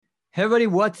Hey everybody,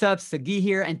 what's up? Sagi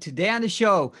here, and today on the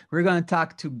show, we're going to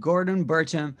talk to Gordon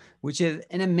Burcham, which is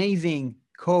an amazing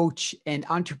coach and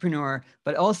entrepreneur,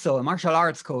 but also a martial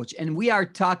arts coach. And we are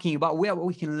talking about what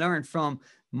we can learn from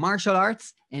martial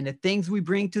arts and the things we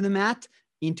bring to the mat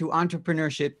into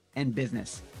entrepreneurship and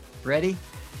business. Ready?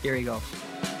 Here we go.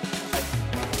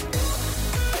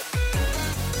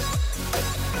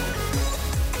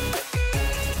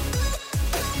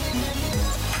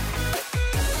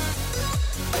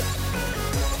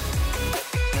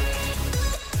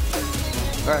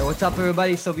 All right, what's up,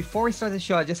 everybody? So before we start the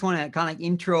show, I just want to kind of like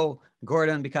intro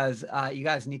Gordon because you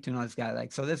guys need to know this guy.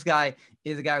 So this guy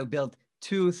is a guy who built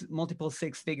multiple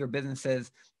six-figure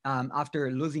businesses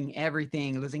after losing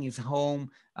everything, losing his home.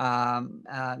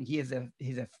 He's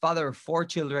a father of 4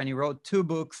 children. He wrote 2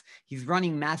 books. He's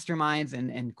running masterminds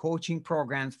and coaching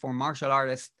programs for martial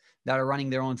artists that are running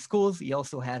their own schools. He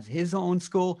also has his own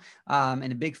school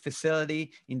and a big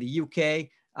facility in the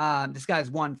UK. This guy's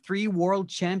won 3 world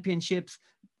championships.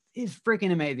 Is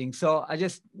freaking amazing. So I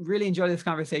just really enjoyed this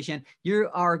conversation. You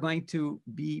are going to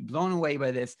be blown away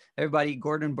by this. Everybody,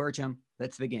 Gordon Burcham,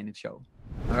 let's begin the show.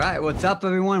 All right, what's up,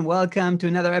 everyone? Welcome to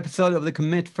another episode of the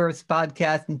Commit First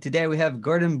podcast. And today we have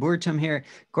Gordon Burcham here.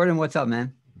 Gordon, what's up,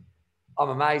 man?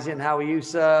 I'm amazing. How are you,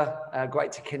 sir?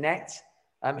 Great to connect.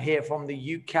 I'm here from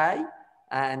the UK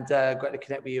and great to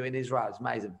connect with you in Israel. It's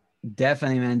amazing.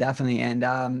 Definitely, man, definitely. And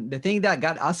the thing that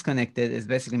got us connected is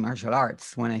basically martial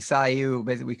arts. When I saw you,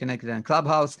 basically we connected on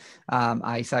Clubhouse.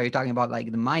 I saw you talking about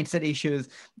like the mindset issues,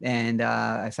 and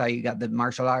I saw you got the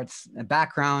martial arts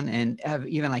background and have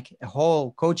even like a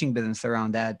whole coaching business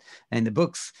around that and the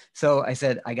books. So I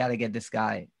said, I got to get this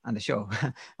guy on the show.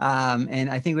 And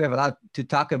I think we have a lot to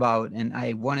talk about. And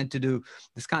I wanted to do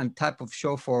this kind of type of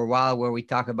show for a while where we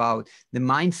talk about the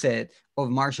mindset of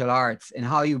martial arts and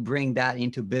how you bring that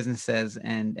into businesses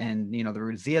and you know, the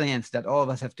resilience that all of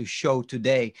us have to show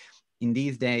today in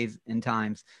these days and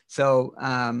times. So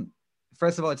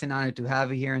first of all, it's an honor to have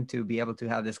you here and to be able to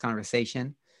have this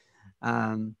conversation.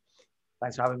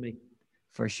 Thanks for having me.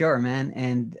 For sure, man.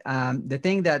 And the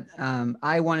thing that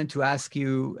I wanted to ask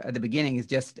you at the beginning is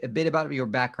just a bit about your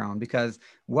background, because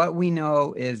what we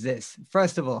know is this.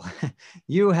 First of all,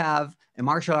 you have a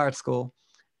martial arts school,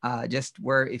 just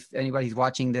where if anybody's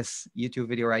watching this YouTube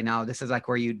video right now, this is like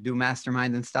where you do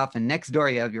masterminds and stuff. And next door,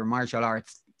 you have your martial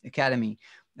arts academy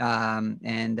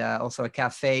and also a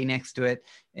cafe next to it.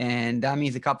 And that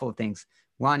means a couple of things.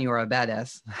 1, you are a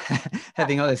badass,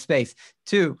 having all this space.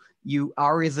 2, you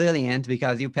are resilient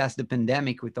because you passed the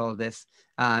pandemic with all this.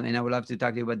 And I would love to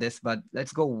talk to you about this, but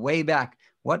let's go way back.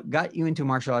 What got you into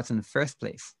martial arts in the first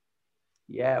place?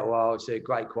 Yeah, well, it's a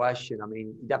great question. I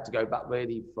mean, you'd have to go back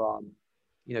really from,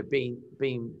 you know,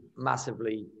 being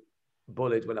massively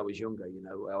bullied when I was younger. You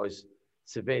know, I was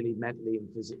severely mentally and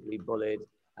physically bullied.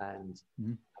 And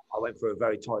I went through a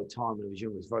very tight time when I was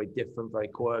young. It was very different, very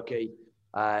quirky.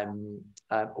 I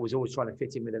was always trying to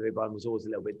fit in with everyone, was always a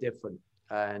little bit different.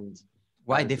 And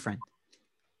why different?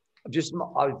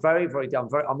 I'm very, very down.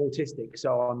 I'm autistic,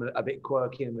 so I'm a bit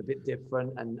quirky. I'm a bit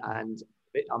different, and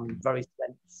I'm very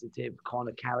sensitive kind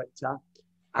of character.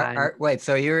 Wait,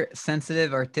 so you're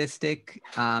sensitive, artistic.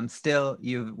 Still,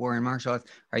 you were in martial arts.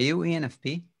 Are you ENFP?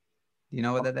 Do you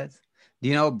know what that is? Do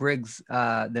you know Briggs,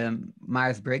 the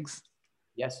Myers-Briggs?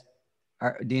 Yes.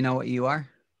 Do you know what you are?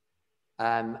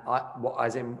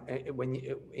 As in when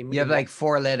you have like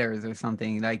 4 letters or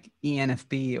something like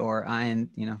ENFP or IN,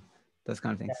 you know, those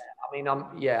kind of things.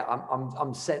 Yeah, I mean,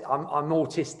 I'm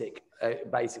autistic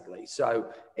basically. So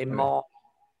I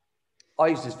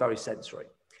was just very sensory,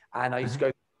 and I used to go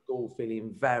to school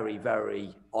feeling very,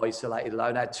 very isolated,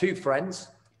 alone. I had 2 friends,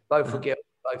 both were guilty,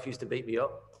 both used to beat me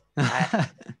up.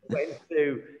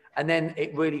 And then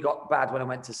it really got bad when I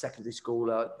went to secondary school,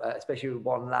 especially with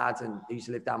one lad, and he used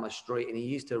to live down my street, and he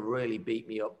used to really beat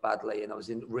me up badly, and I was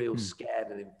in real scared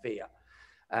and in fear.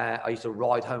 I used to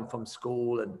ride home from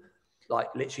school and like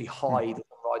literally hide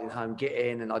riding home, get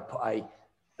in, and I'd put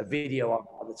a video on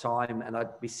at the time, and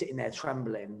I'd be sitting there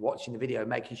trembling, watching the video,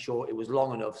 making sure it was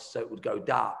long enough so it would go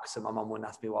dark, so my mum wouldn't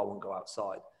ask me why I wouldn't go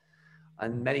outside.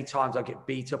 And many times I'd get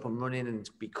beat up and running and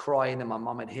be crying, and my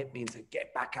mum would hit me and say,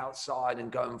 get back outside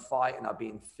and go and fight. And I'd be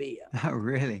in fear. Oh,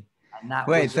 really?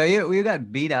 Wait, so you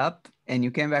got beat up and you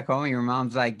came back home and your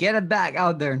mom's like, get it back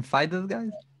out there and fight those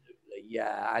guys? Absolutely,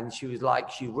 yeah. And she was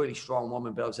like, she's a really strong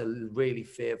woman, but I was a really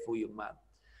fearful young man.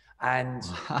 And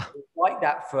like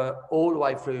that for all the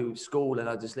way through school. And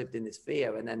I just lived in this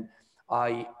fear. And then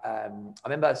I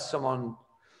remember someone,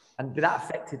 and that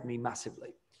affected me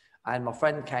massively. And my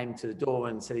friend came to the door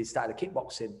and said he started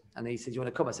kickboxing. And he said, you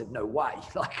want to come? I said, no way.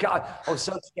 Like I was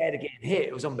so scared of getting hit.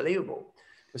 It was unbelievable.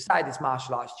 We started this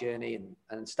martial arts journey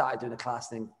and started doing a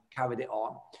class and then carried it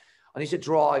on. I used to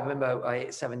drive, I remember I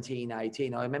hit 17,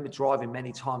 18. I remember driving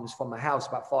many times from my house,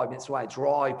 about 5 minutes away,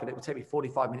 drive, but it would take me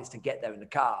 45 minutes to get there in the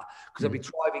car because I'd be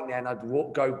driving there and I'd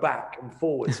go back and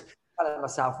forwards, telling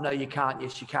myself, no, you can't,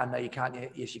 yes, you can, no, you can't,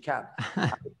 yes, you can.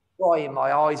 Crying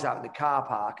my eyes out in the car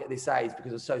park at this age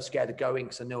because I was so scared of going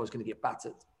because I knew I was going to get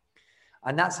battered.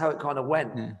 And that's how it kind of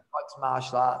went. I liked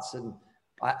martial arts and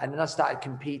then I started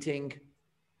competing.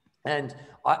 And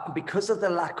because of the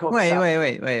lack of...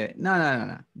 Wait.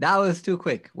 No. That was too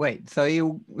quick. Wait, so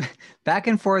you back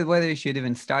and forth whether you should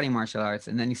even study martial arts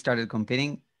and then you started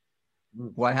competing.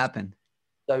 What happened?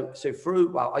 So through,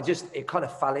 well, it kind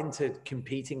of fell into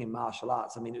competing in martial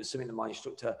arts. I mean, it was something that my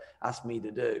instructor asked me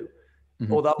to do.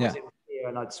 Although I was in here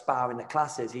and I'd spar in the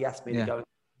classes, he asked me to go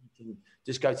and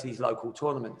just go to these local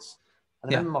tournaments.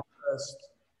 And I remember my first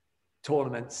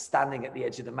tournament standing at the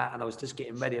edge of the mat and I was just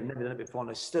getting ready. I've never done it before. And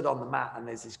I stood on the mat and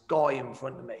there's this guy in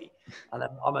front of me and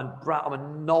I'm a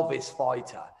novice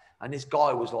fighter. And this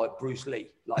guy was like Bruce Lee.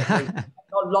 Like, I'm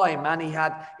not lying, man.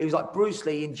 He was like Bruce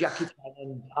Lee in Jackie Chan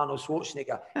and Arnold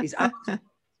Schwarzenegger. His arms,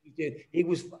 he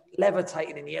was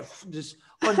levitating in the air, just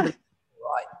unbelievable,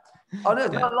 right? I know,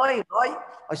 it's not lying, right?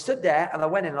 I stood there and I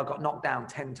went in and I got knocked down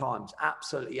 10 times,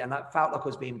 absolutely. And I felt like I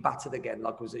was being battered again,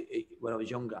 like I was when I was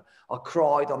younger. I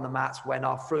cried on the mats, went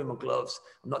off, threw my gloves.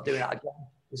 I'm not doing that again.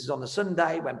 This is on the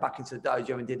Sunday, went back into the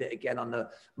dojo and did it again on the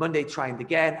Monday, trained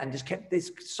again, and just kept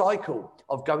this cycle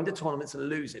of going to tournaments and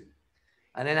losing.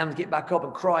 And then I'm get back up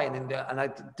and crying. And I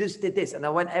just did this. And I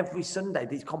went every Sunday,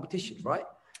 these competitions, right?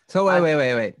 So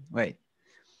wait.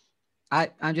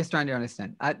 I'm just trying to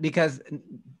understand. Because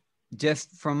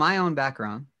just from my own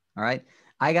background, all right,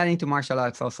 I got into martial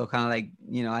arts also kind of like,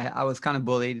 you know, I was kind of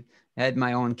bullied. I had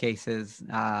my own cases.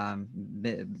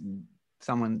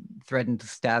 Someone threatened to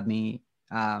stab me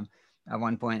at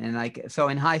one point. And like, so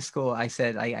in high school, I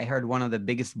said, I heard one of the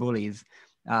biggest bullies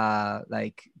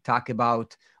like talk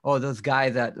about, oh, those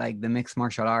guys at like the mixed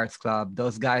martial arts club,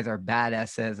 those guys are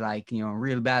badasses, like, you know,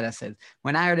 real badasses.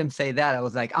 When I heard him say that, I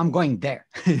was like, I'm going there,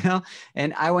 you know?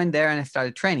 And I went there and I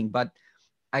started training. But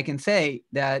I can say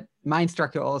that my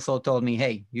instructor also told me,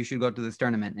 hey, you should go to this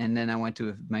tournament. And then I went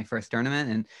to my first tournament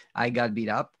and I got beat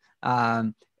up.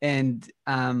 The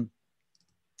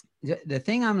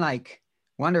thing I'm like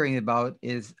wondering about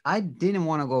is I didn't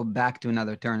want to go back to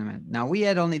another tournament. Now we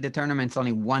had only the tournaments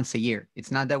only once a year.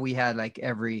 It's not that we had like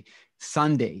every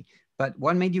Sunday, but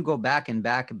what made you go back and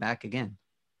back and back again?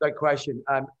 Great question.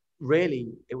 Really,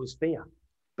 it was fear.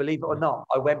 Believe it or not,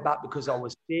 I went back because I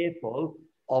was fearful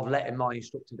of letting my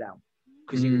instructor down.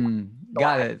 Because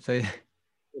got it. So I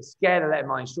was scared of letting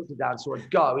my instructor down, so I'd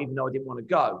go even though I didn't want to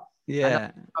go.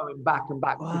 Yeah. And going back and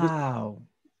back. Wow.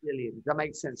 Brilliant. That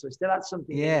makes sense. So I still had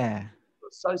something. Yeah. I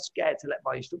was so scared to let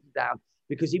my instructor down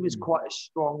because he was quite a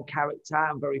strong character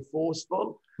and very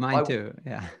forceful. Mine too.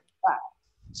 Yeah.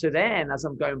 So then, as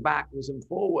I'm going backwards and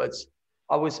forwards,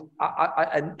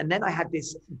 and then I had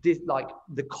this like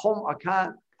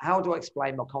how do I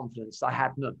explain my confidence? I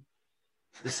had none.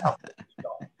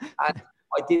 And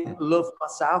I didn't love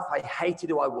myself. I hated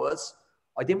who I was.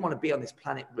 I didn't want to be on this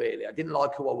planet, really. I didn't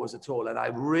like who I was at all. And I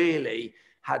really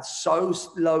had so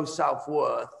low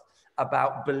self-worth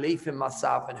about belief in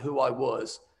myself and who I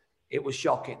was. It was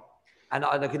shocking. And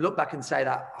I can look back and say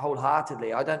that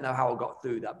wholeheartedly. I don't know how I got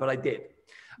through that, but I did.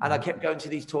 And I kept going to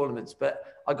these tournaments. But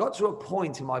I got to a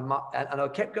point in my mind, and I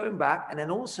kept going back. And then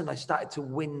all of a sudden, I started to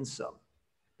win some.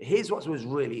 Here's what was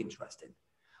really interesting.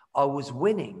 I was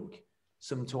winning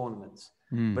some tournaments,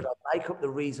 but I'd make up the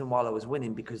reason why I was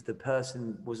winning because the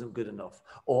person wasn't good enough,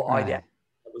 or I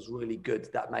was really good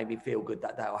that made me feel good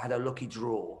that day. I had a lucky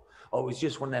draw, or it was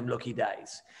just one of them lucky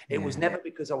days. It was never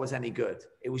because I was any good.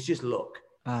 It was just luck.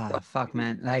 Fuck,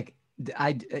 man. Like,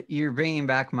 you're bringing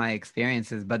back my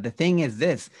experiences, but the thing is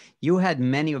this: you had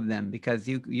many of them because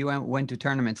you went to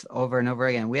tournaments over and over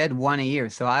again. We had one a year,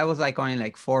 so I was like only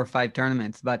like 4 or 5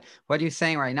 tournaments. But what you're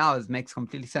saying right now makes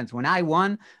completely sense. When I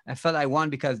won, I felt I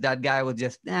won because that guy was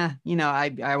just, you know,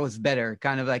 I was better,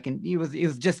 kind of like, and he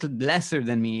was just lesser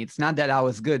than me. It's not that I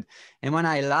was good. And when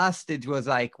I lost, it was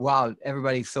like, wow,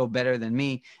 everybody's so better than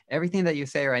me. Everything that you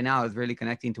say right now is really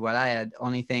connecting to what I had.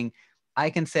 Only thing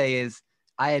I can say is,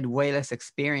 I had way less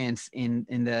experience in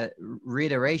the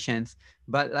reiterations,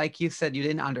 but like you said, you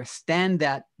didn't understand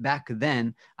that back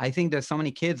then. I think there's so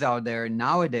many kids out there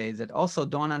nowadays that also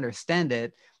don't understand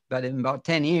it, but in about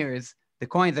 10 years, the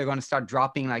coins are going to start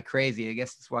dropping like crazy. I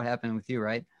guess that's what happened with you,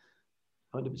 right?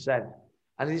 100%.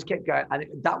 And I just kept going. And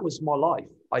that was my life.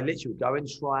 I literally would go and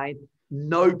train,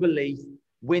 no belief,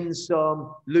 win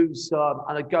some, lose some,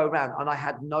 and I'd go around and I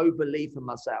had no belief in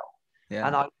myself. Yeah.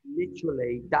 And I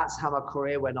literally, that's how my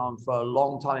career went on for a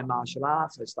long time in martial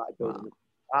arts. I started building an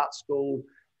art school,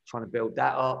 trying to build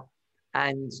that up.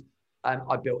 And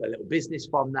I built a little business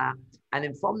from that. And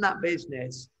then from that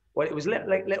business, well, it was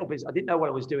little business. I didn't know what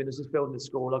I was doing. I was just building the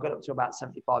school. I got up to about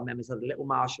 75 members of a little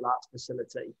martial arts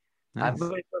facility. Nice.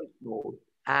 Very, very small.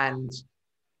 And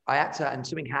I had to, and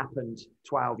something happened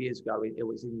 12 years ago. It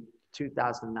was in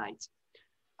 2008.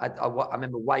 I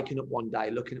remember waking up one day,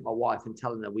 looking at my wife and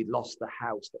telling her we'd lost the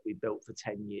house that we built for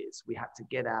 10 years. We had to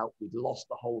get out. We'd lost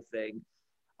the whole thing.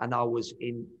 And I was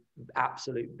in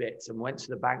absolute bits, and went to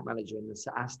the bank manager and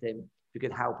asked him if he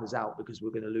could help us out because we're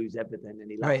going to lose everything.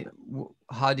 And he laughed. Right.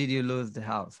 How did you lose the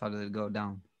house? How did it go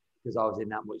down? Because I was in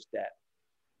that much debt.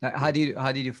 How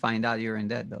did you find out you're in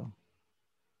debt though?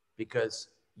 Because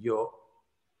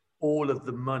all of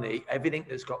the money, everything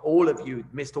that's got, all of you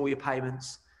missed all your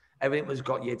payments. Everything was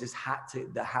got, you just had to,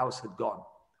 the house had gone.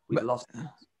 We lost it.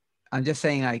 I'm just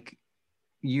saying, like,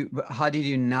 how did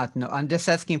you not know? I'm just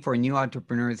asking for new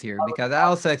entrepreneurs here, because I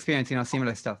also experienced,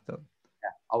 similar stuff though.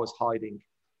 Yeah, I was hiding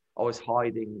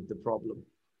the problem.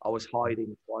 I was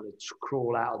hiding, trying to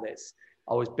crawl out of this.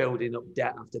 I was building up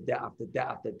debt after debt after debt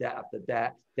after debt after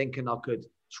debt, thinking I could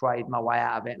trade my way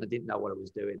out of it. And I didn't know what I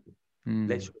was doing.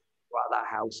 Literally, out of that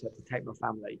house, I had to take my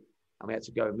family. And we had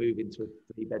to go and move into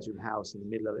a 3-bedroom house in the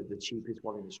middle of it, the cheapest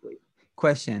one in the street.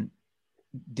 Question.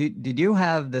 Did you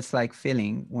have this like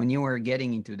feeling when you were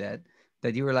getting into that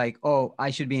you were like, oh,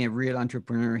 I should be a real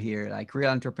entrepreneur here? Like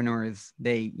real entrepreneurs,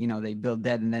 they build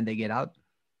that and then they get out.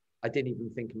 I didn't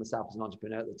even think of myself as an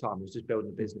entrepreneur at the time. I was just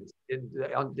building a business. I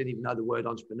didn't even know the word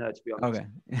entrepreneur, to be honest.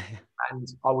 Okay. And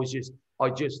I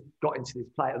just got into this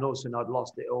play, and all of a sudden I'd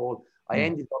lost it all. I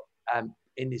ended up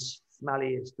in this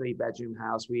smelliest 3-bedroom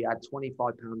house. We had £25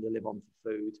 to live on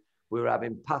for food. We were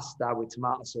having pasta with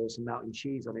tomato sauce and melting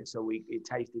cheese on it, so it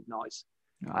tasted nice.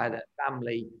 Oh. I had a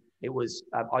family. It was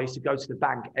I used to go to the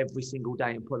bank every single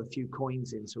day and put a few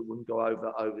coins in so it wouldn't go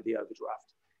over the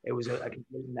overdraft. It was a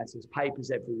complete mess. There was papers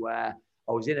everywhere.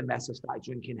 I was in a mess. I started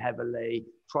drinking heavily,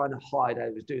 trying to hide. I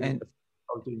was doing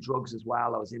drugs as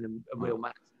well. I was in a real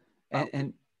mess.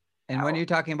 And when you're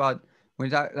talking about,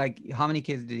 like, how many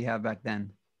kids did you have back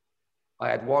then? I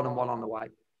had one and one on the way.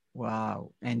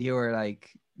 Wow. And you were like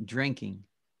drinking.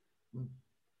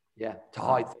 Yeah. To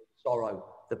hide the sorrow,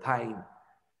 the pain.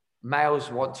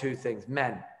 Males want two things.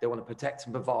 Men, they want to protect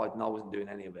and provide, and I wasn't doing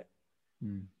any of it.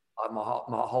 My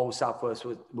whole self-worth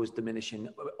was diminishing.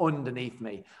 Underneath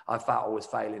me, I felt I was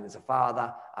failing as a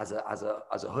father, as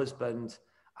a husband,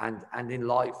 and in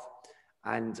life.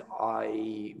 And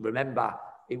I remember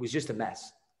it was just a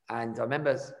mess. And I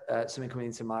remember something coming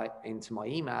into my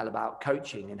email about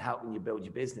coaching and helping you build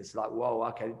your business. Like, whoa,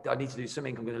 okay, I need to do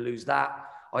something. I'm going to lose that.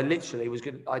 I literally was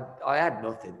good. I had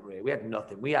nothing really. We had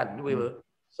nothing. We were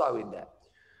so in debt.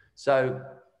 So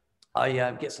I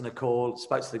gets on a call,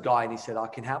 spoke to the guy, and he said, I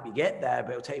can help you get there,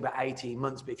 but it'll take you about 18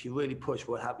 months. But if you really push,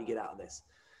 we'll help you get out of this.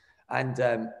 And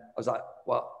I was like,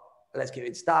 well, let's get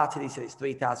it started. He said, it's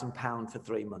 £3,000 for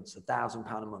 3 months,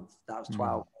 £1,000 a month. That was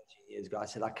 12 years ago. I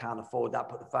said, I can't afford that.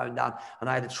 Put the phone down. And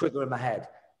I had a trigger in my head.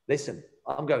 Listen,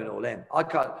 I'm going all in. I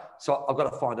can't. So I've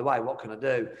got to find a way. What can I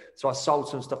do? So I sold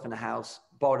some stuff in the house,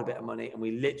 borrowed a bit of money, and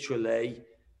we literally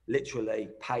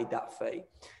paid that fee.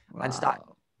 Wow. And started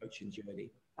the coaching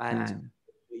journey. And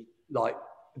we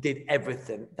did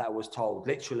everything that was told.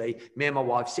 Literally, me and my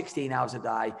wife, 16 hours a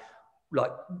day,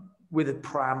 like with a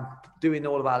pram, doing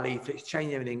all of our leaflets,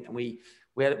 changing everything. And we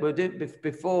were doing,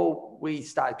 before we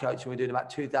started coaching, we were doing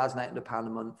about £2,800 a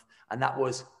month. And that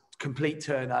was complete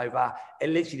turnover. It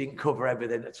literally didn't cover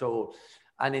everything at all.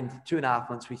 And in 2.5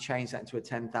 months, we changed that into a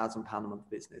 £10,000 a month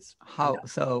business. How?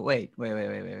 So wait.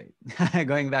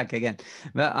 Going back again.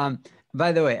 But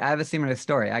by the way, I have a similar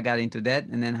story. I got into debt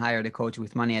and then hired a coach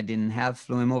with money I didn't have,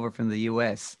 flew him over from the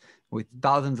US with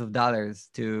thousands of dollars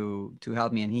to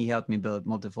help me. And he helped me build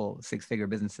multiple 6-figure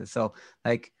businesses. So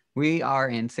like we are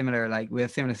in similar, like we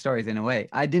have similar stories in a way.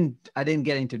 I didn't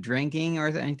get into drinking or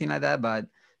anything like that, but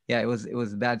yeah, it was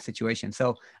a bad situation.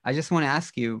 So I just want to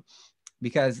ask you,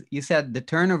 because you said the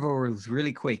turnover was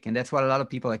really quick, and that's what a lot of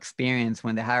people experience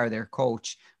when they hire their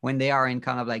coach, when they are in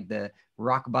kind of like the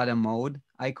rock bottom mode,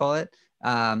 I call it.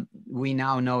 We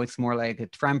now know it's more like a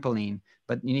trampoline,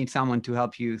 but you need someone to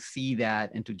help you see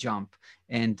that and to jump.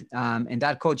 And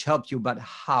that coach helped you, but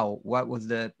how? What was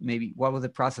the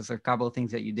process or a couple of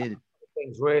things that you did?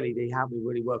 Things really, they helped me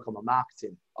really work on my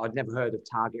marketing. I'd never heard of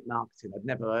target marketing. I'd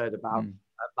never heard about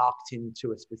marketing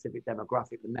to a specific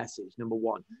demographic, the message, number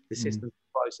one, the systems,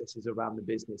 processes around the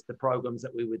business, the programs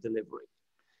that we were delivering.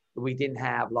 We didn't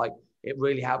have, like, it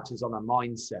really helped us on our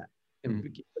mindset and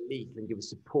belief and give us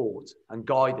support and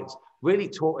guidance, really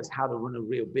taught us how to run a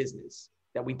real business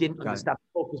that we didn't understand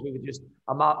before, because we were just,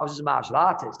 I was just a martial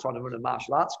artist trying to run a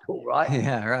martial arts school, right?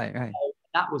 Yeah, right. So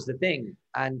that was the thing,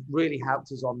 and really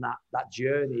helped us on that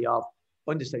journey of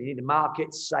understanding you need the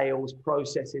markets, sales,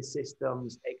 processes,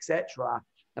 systems, etc.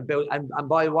 And build, and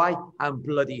by the way, and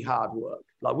bloody hard work.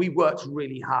 Like, we worked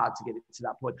really hard to get it to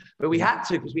that point, but we had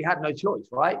to, because we had no choice,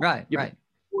 right? Right.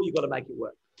 You got to make it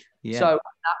work. Yeah. So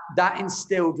that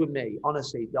instilled with me,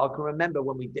 honestly. I can remember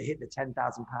when we hit the £10,000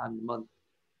 a month,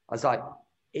 I was like,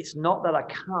 it's not that I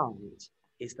can't,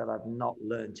 it's that I've not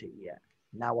learned it yet.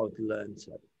 Now I've learned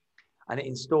it. And it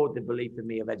installed the belief in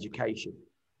me of education.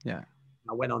 Yeah.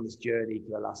 I went on this journey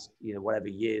for the last, whatever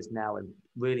years now, and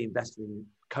really invested in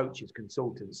coaches,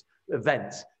 consultants,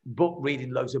 events,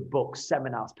 reading loads of books,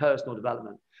 seminars, personal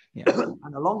development. Yeah.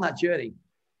 And along that journey,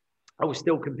 I was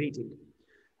still competing,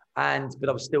 but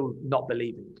I was still not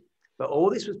believing. But all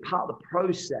this was part of the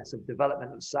process of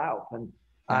development of self. And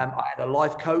I had a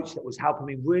life coach that was helping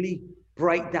me really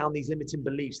break down these limiting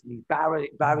beliefs and these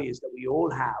barriers that we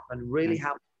all have, and really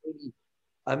help me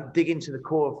dig into the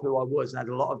core of who I was. And I had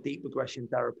a lot of deep regression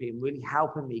therapy, and really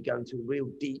helping me go into real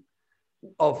deep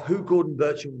of who Gordon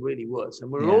Bircham really was. And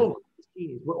we're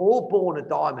all born a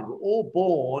diamond. We're all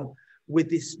born with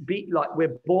this beat, like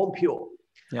we're born pure.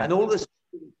 Yeah. And all this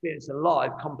experience in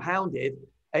life compounded,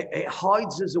 it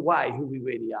hides us away who we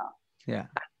really are. Yeah.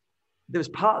 There was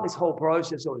part of this whole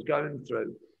process I was going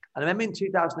through. And I remember in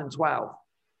 2012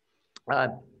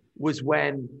 was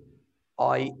when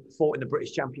I fought in the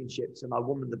British Championships, and I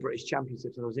won the British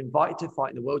Championships, and I was invited to fight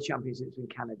in the World Championships in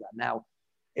Canada. Now,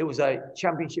 it was a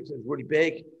championships that was really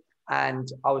big, and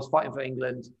I was fighting for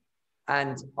England.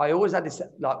 And I always had this,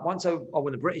 like, once I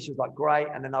won the British, it was like, great.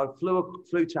 And then I flew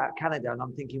to Canada, and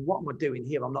I'm thinking, what am I doing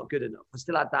here? I'm not good enough. I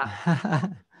still had that,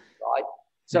 right?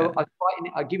 So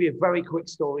I'll give you a very quick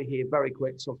story here, very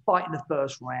quick. So fighting the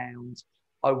first round,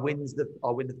 I win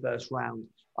the first round.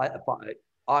 I fight an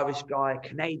Irish guy, a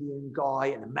Canadian guy,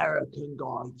 an American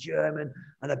guy, German,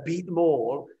 and I beat them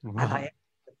all. Wow. And I entered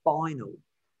the final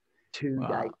 2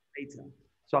 days later.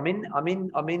 So I'm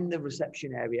in the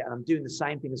reception area, and I'm doing the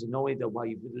same thing as Anoida, where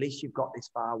at least you've got this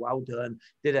far, well done.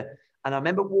 And I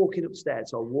remember walking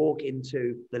upstairs. So I walk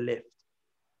into the lift,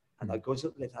 and I go up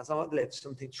the lift. As I'm at the lift,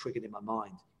 something triggered in my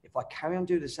mind. If I carry on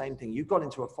doing the same thing, you've got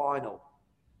into a final.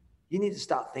 You need to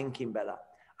start thinking better.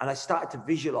 And I started to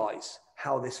visualize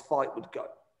how this fight would go,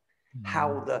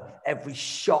 how every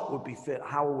shot would be,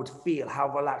 how I would feel, how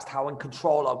relaxed, how in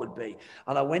control I would be.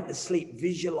 And I went to sleep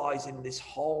visualizing this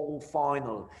whole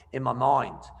final in my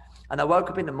mind. And I woke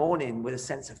up in the morning with a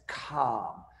sense of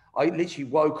calm. I literally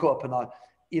woke up, and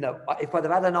if I'd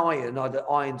have had an iron, I'd have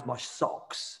ironed my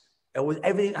socks.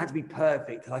 Everything had to be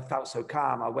perfect, and I felt so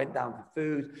calm. I went down for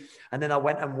food, and then I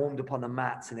went and warmed up on the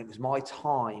mats, and it was my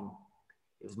time.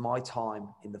 It was my time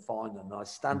in the final, and I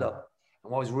stand up.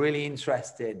 And what was really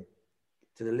interesting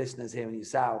to the listeners here and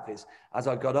yourself is, as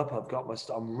I got up,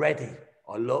 I'm ready.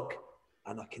 I look,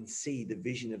 and I can see the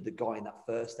vision of the guy in that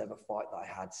first ever fight that I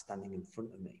had standing in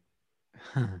front of me.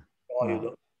 The guy who looked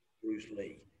like Bruce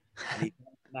Lee, and he's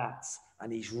on the mats,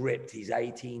 and he's ripped. He's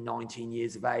 18, 19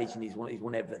 years of age, and he's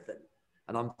won everything.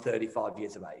 And I'm 35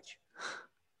 years of age.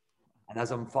 And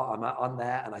as I'm on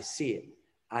there, and I see it,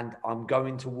 and I'm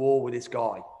going to war with this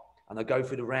guy. And I go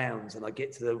through the rounds, and I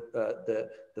get to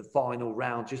the final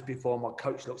round just before my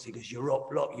coach looks. He goes, "You're up,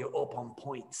 look, you're up on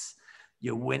points.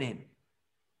 You're winning."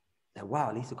 Now, wow,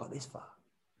 at least I got this far.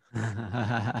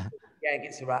 Yeah, it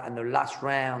gets around, and the last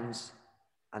rounds,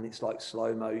 and it's like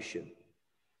slow motion.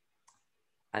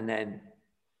 And then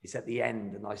it's at the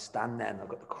end, and I stand there, and I've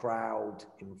got the crowd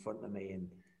in front of me, and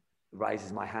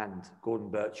raises my hand,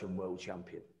 Gordon Bircham, world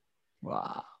champion.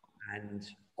 Wow. And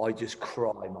I just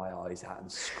cry my eyes out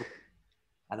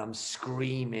and I'm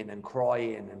screaming and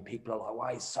crying, and people are like,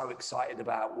 "Why he's so excited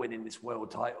about winning this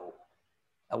world title?"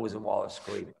 That wasn't why I was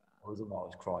screaming. That wasn't why I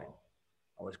was crying.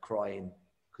 I was crying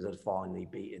because I'd finally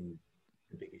beaten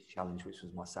the biggest challenge, which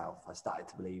was myself. I started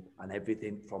to believe, and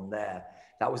everything from there.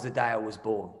 That was the day I was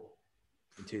born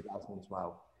in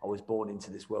 2012. I was born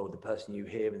into this world. The person you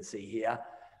hear and see here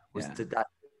was today.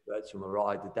 Bircham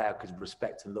arrived, the day I could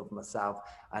respect and love myself,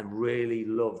 and really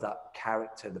love that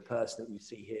character, the person that you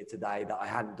see here today, that I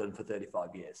hadn't done for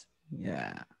 35 years.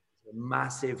 Yeah. A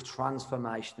massive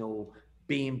transformational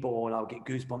being born. I'll get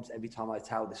goosebumps every time I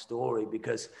tell the story,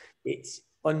 because it's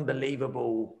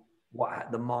unbelievable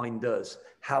what the mind does.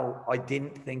 How I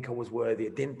didn't think I was worthy.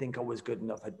 I didn't think I was good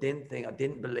enough. I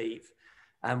didn't believe.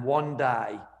 And one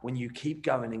day, when you keep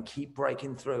going and keep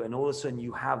breaking through, and all of a sudden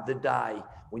you have the day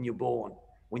when you're born,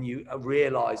 when you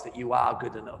realize that you are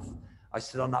good enough. I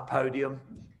stood on that podium,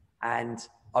 and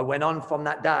I went on from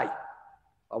that day.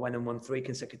 I went and won 3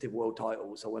 consecutive world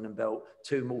titles. I went and built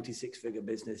 2 multi-6-figure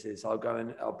businesses. I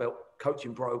built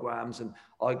coaching programs, and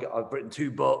I've written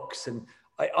 2 books. And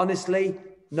I honestly,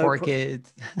 4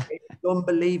 kids. It's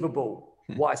unbelievable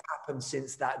what has happened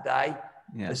since that day.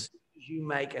 Yeah. As soon as you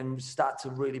make and start to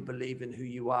really believe in who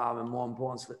you are, and more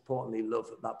importantly, love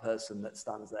that person that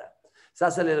stands there. So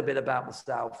that's a little bit about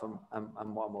myself and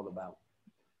what I'm all about.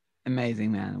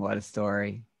 Amazing, man. What a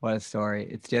story. What a story.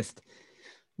 It's just,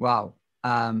 wow.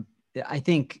 I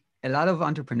think a lot of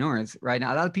entrepreneurs right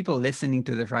now, a lot of people listening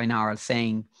to this right now are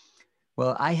saying,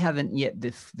 well, I haven't yet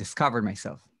discovered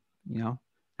myself, you know,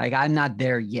 like I'm not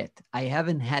there yet. I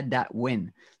haven't had that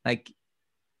win. Like,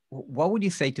 what would you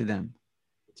say to them?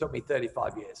 It took me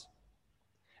 35 years.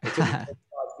 It took me 35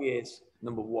 years,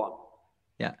 number one.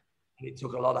 Yeah. And it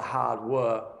took a lot of hard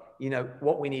work. You know,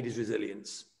 what we need is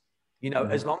resilience. You know,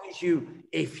 as long as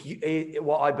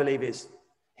what I believe is,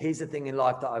 here's the thing in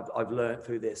life that I've learned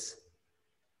through this.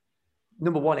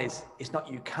 Number one is, it's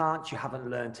not you can't, you haven't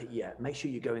learned it yet. Make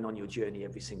sure you're going on your journey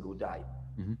every single day.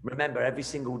 Remember, every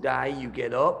single day you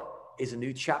get up is a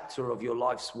new chapter of your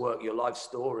life's work, your life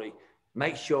story.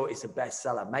 Make sure it's a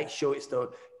bestseller. Make sure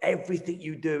everything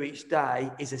you do each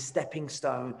day is a stepping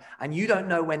stone, and you don't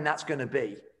know when that's going to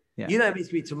be. Yeah. You know, it needs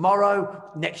to be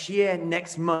tomorrow, next year,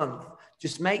 next month.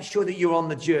 Just make sure that you're on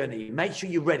the journey. Make sure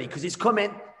you're ready, because it's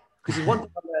coming. Because one thing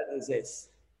I learned is this.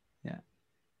 Yeah.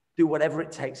 Do whatever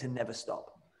it takes and never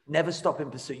stop. Never stop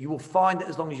in pursuit. You will find that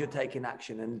as long as you're taking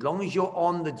action, and as long as you're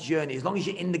on the journey, as long as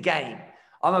you're in the game.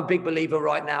 I'm a big believer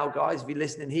right now, guys, if you're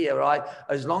listening here, right?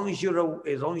 As long as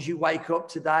you wake up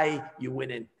today, you're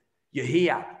winning. You're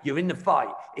here. You're in the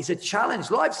fight. It's a challenge.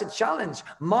 Life's a challenge.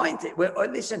 Mind it.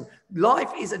 Listen,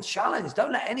 life is a challenge.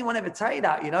 Don't let anyone ever tell you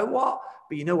that. You know what?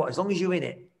 But you know what? As long as you're in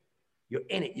it, you're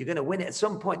in it. You're going to win it at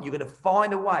some point. You're going to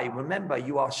find a way. Remember,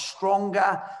 you are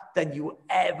stronger than you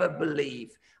ever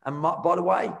believe. And by the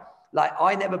way, like,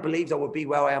 I never believed I would be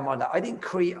where I am right now. I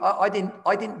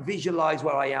didn't visualize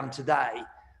where I am today.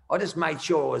 I just made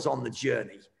sure I was on the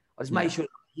journey. I just made sure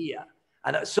I'm here.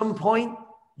 And at some point,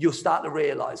 you'll start to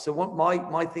realize. So what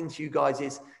my thing to you guys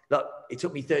is, look, it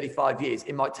took me 35 years.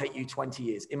 It might take you 20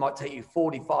 years. It might take you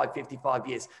 45, 55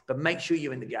 years. But make sure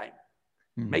you're in the game.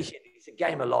 Make sure it's a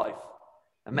game of life.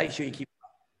 And make sure you keep.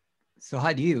 So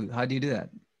how do you do that?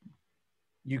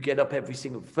 You get up every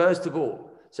single, first of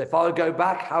all. So if I would go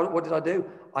back, what did I do?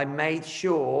 I made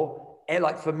sure,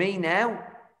 like for me now,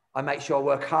 I make sure I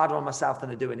work harder on myself than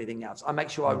I do anything else. I make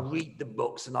sure I read the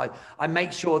books, and I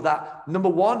make sure that, number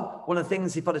one of the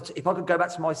things, if I could go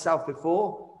back to myself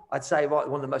before, I'd say, right,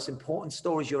 one of the most important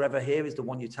stories you'll ever hear is the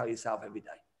one you tell yourself every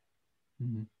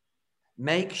day.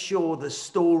 Make sure the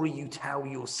story you tell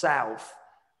yourself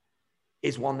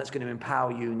is one that's going to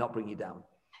empower you, not bring you down.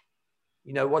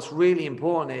 You know, what's really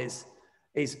important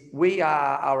is we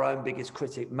are our own biggest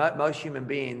critic. Most human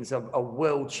beings are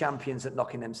world champions at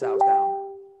knocking themselves down.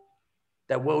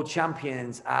 They're world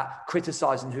champions at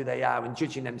criticizing who they are and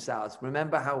judging themselves.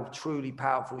 Remember how truly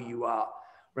powerful you are.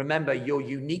 Remember, your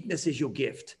uniqueness is your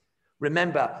gift.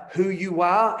 Remember, who you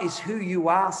are is who you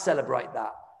are. Celebrate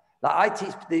that. Like, I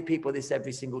teach people this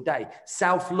every single day.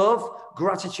 Self-love,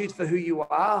 gratitude for who you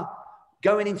are,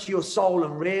 going into your soul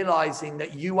and realizing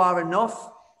that you are enough.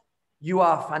 You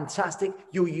are fantastic.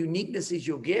 Your uniqueness is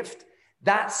your gift.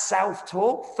 That's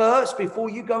self-talk first before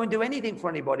you go and do anything for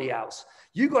anybody else.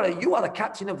 You are the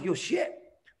captain of your ship.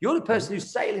 You're the person who's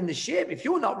sailing the ship. If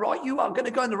you're not right, you are going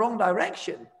to go in the wrong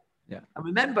direction. Yeah. And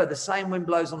remember, the same wind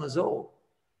blows on us all.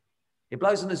 It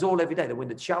blows on us all every day. The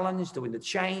wind of challenge, the wind of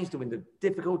change, the wind of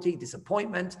difficulty,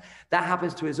 disappointment. That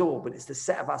happens to us all, but it's the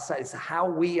set of our sails. It's how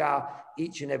we are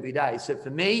each and every day. So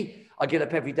for me, I get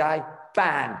up every day,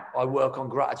 bang, I work on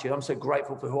gratitude. I'm so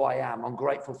grateful for who I am. I'm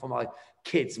grateful for my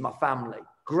kids, my family.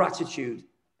 Gratitude.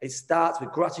 It starts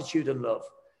with gratitude and love.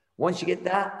 Once you get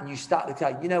that and you start to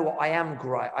say, you know what, I am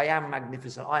great. I am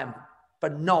magnificent. I am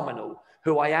phenomenal.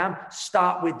 Who I am,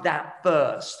 start with that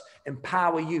first.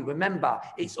 Empower you. Remember,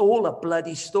 it's all a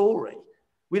bloody story.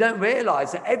 We don't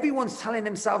realize that everyone's telling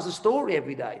themselves a story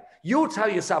every day. You'll tell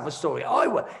yourself a story. I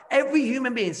will. Every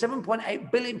human being,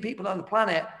 7.8 billion people on the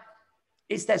planet,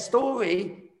 it's their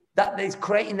story that is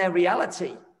creating their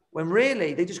reality, when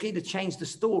really they just need to change the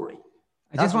story.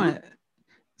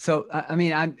 I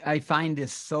mean, I find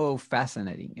this so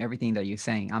fascinating, everything that you're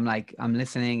saying. I'm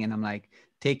listening and I'm like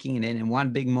taking it in. And one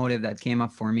big motive that came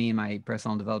up for me in my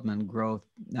personal development growth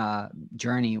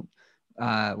journey,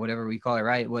 whatever we call it,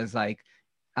 right, was like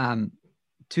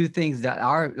two things that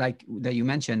are like that you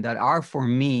mentioned that are for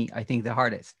me, I think, the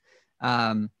hardest,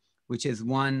 which is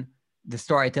one, the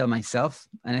story I tell myself.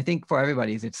 And I think for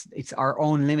everybody, it's our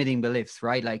own limiting beliefs,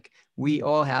 right? Like we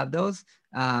all have those.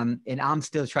 And I'm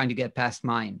still trying to get past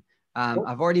mine.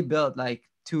 I've already built like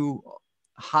 2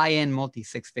 high-end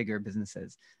multi-6-figure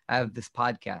businesses. I have this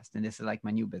podcast, and this is like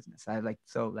my new business. I have like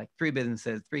 3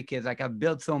 businesses, 3 kids. Like I've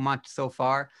built so much so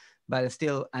far, but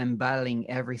I'm battling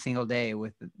every single day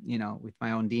with, with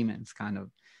my own demons kind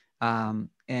of.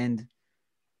 And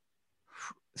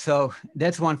so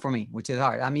that's one for me, which is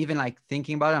hard. I'm even like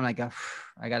thinking about it. I'm like,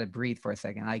 I got to breathe for a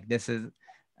second. Like this is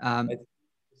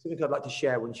something I'd like to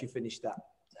share once you finish that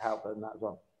to help on that as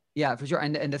well. Yeah, for sure.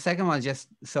 And the second one is just,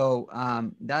 so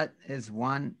that is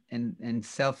one, and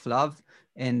self-love.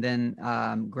 And then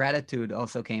gratitude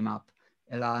also came up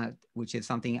a lot, which is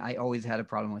something I always had a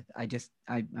problem with.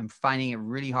 I'm finding it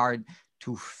really hard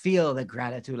to feel the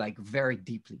gratitude like very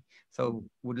deeply. So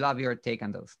would love your take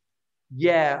on those.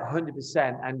 Yeah,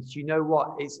 100%. And you know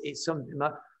what? It's something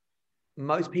that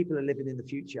most people are living in the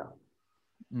future.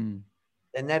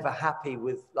 They're never happy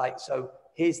with, like, so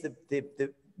here's the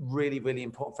really, really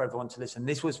important for everyone to listen.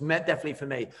 This was definitely for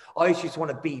me. I used to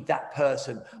want to be that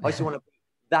person. I used to want to be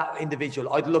that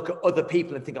individual. I'd look at other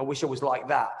people and think, I wish I was like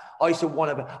that. I used to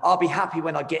want to, I'll be happy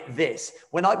when I get this.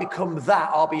 When I become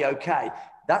that, I'll be okay.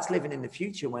 That's living in the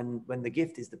future when the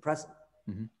gift is the present.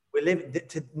 We're living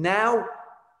to now.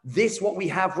 This, what we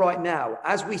have right now,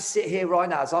 as we sit here right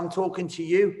now, as I'm talking to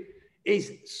you,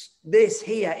 is this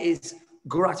here is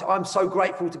great. I'm so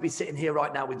grateful to be sitting here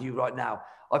right now with you right now.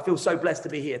 I feel so blessed to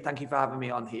be here. Thank you for having me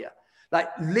on here. Like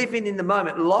living in the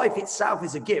moment, life itself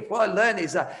is a gift. What I learned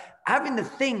is having the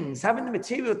things, having the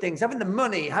material things, having the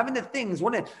money, having the things.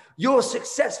 You're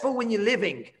successful when you're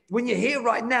living. When you're here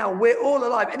right now, we're all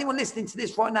alive. Anyone listening to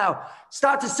this right now,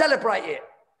 start to celebrate it.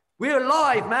 We're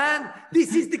alive, man.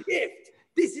 This is the gift.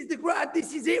 This is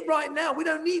this is it right now. We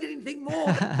don't need anything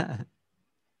more.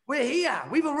 We're here.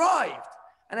 We've arrived.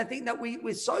 And I think that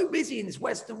we're so busy in this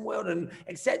Western world and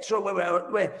etc.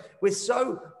 where we're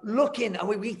so looking and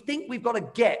we think we've got to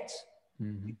get.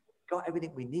 We've got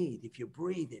everything we need. If you're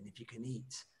breathing, if you can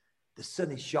eat, the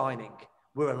sun is shining.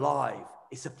 We're alive.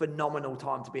 It's a phenomenal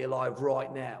time to be alive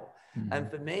right now. And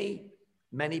for me,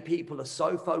 many people are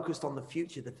so focused on the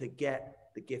future that forget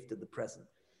the gift of the present.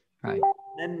 Right.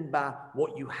 Remember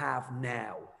what you have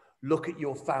now. Look at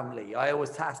your family. I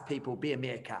always ask people, be a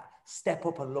meerkat. Step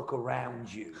up and look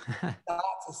around you. Start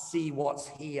to see what's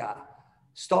here.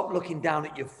 Stop looking down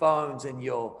at your phones and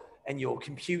your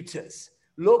computers.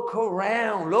 Look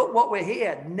around. Look what we're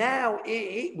here. Now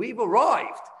we've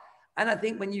arrived. And I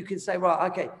think when you can say,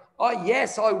 right, okay,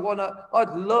 I'd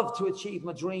love to achieve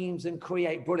my dreams and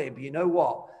create brilliant. But you know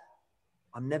what?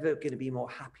 I'm never going to be more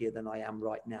happier than I am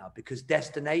right now, because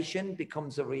destination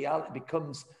becomes a reality.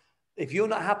 If you're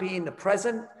not happy in the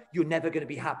present, you're never going to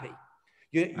be happy.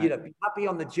 You know, be happy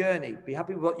on the journey. Be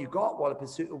happy with what you got while in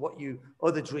pursuit of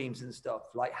other dreams and stuff.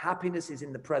 Like happiness is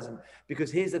in the present.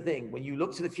 Because here's the thing: when you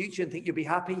look to the future and think you'll be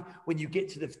happy, when you get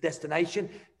to the destination,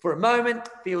 for a moment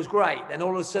feels great. Then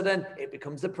all of a sudden it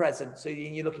becomes the present. So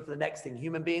you're looking for the next thing.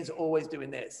 Human beings are always doing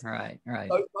this. Right.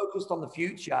 So focused on the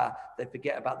future, they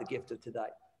forget about the gift of today.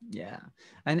 Yeah,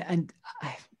 and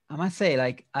I must say,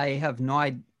 like, I have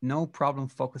no problem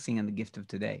focusing on the gift of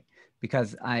today,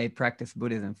 because I practice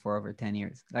Buddhism for over 10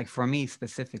 years. Like for me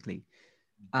specifically,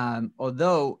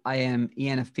 although I am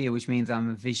ENFP, which means I'm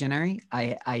a visionary,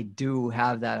 I do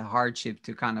have that hardship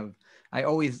to I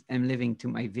always am living to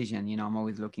my vision, I'm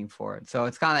always looking forward. So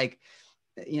it's kind of like,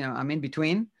 I'm in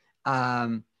between.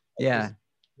 Yeah.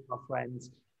 My friends.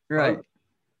 Right.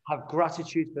 Have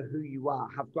gratitude for who you are.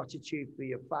 Have gratitude for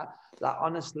your fact. Like,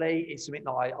 honestly, it's something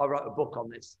that I wrote a book on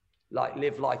this. Like,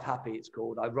 Live Life Happy, it's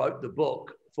called. I wrote the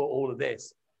book for all of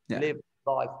this. Yeah. Live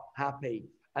life happy.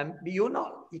 And you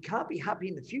can't be happy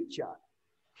in the future.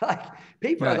 Like,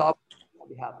 people are like, I can't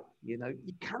be happy.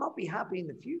 You cannot be happy in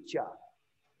the future,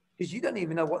 because you don't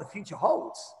even know what the future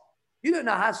holds. You don't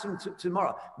know how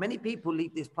tomorrow. Many people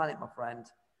leave this planet, my friend,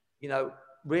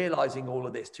 realizing all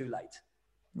of this too late.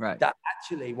 Right. That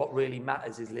actually what really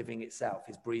matters is living itself,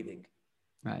 is breathing.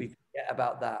 Right. We forget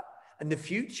about that. And the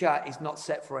future is not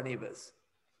set for any of us.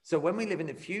 So when we live in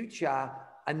the future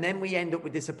and then we end up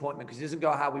with disappointment because it doesn't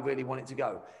go how we really want it to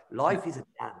go, life is a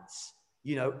dance,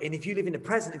 and if you live in the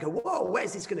present and go, whoa,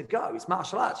 where's this going to go? It's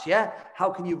martial arts. Yeah. How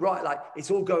can you write? Like,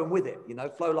 it's all going with it,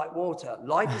 flow like water.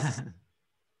 Life is,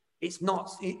 it's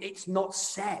not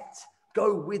set.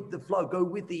 Go with the flow, go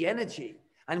with the energy.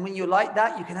 And when you're like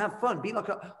that, you can have fun.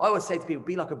 I always say to people,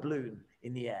 be like a balloon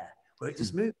in the air where it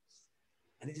just moves.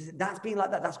 And that's being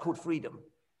like that. That's called freedom.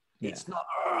 Yeah. It's not,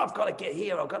 I've got to get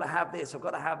here. I've got to have this. I've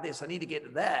got to have this. I need to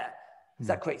get there. Because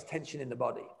that creates tension in the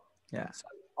body. Yeah. So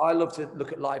I love to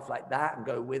look at life like that and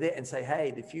go with it and say,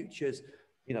 hey, the future's,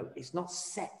 you know, it's not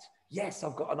set. Yes,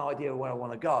 I've got an idea of where I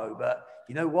want to go, but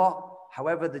you know what?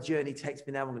 However the journey takes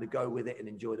me now, I'm going to go with it and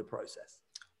enjoy the process.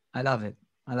 I love it.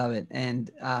 I love it.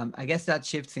 And I guess that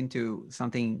shifts into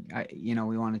something, you know,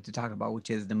 we wanted to talk about, which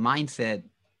is the mindset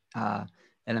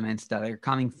elements that are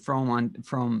coming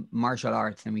from martial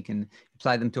arts, and we can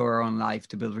apply them to our own life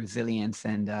to build resilience.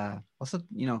 And also,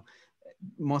 you know,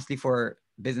 mostly for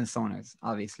business owners,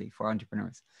 obviously for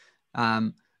entrepreneurs.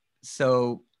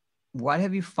 So what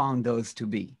have you found those to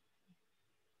be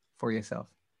for yourself?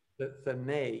 But for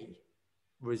me,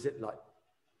 like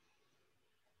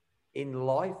in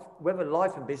life, whether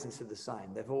life and business are the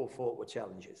same, they've all fought with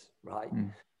challenges, right?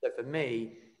 So for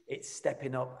me, it's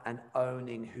stepping up and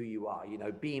owning who you are, you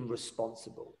know, being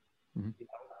responsible.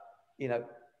 You know,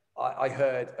 I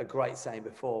heard a great saying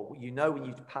before, you know, when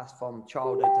you pass from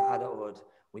childhood to adulthood,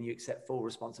 when you accept full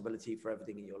responsibility for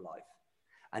everything in your life.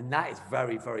 And that is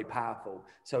very, very powerful.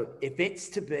 So if it's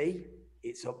to be,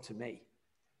 it's up to me.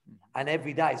 And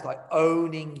every day it's like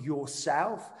owning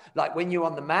yourself. Like when you're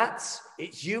on the mats,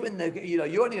 it's you and the, you know,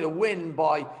 you're only going to win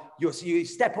by you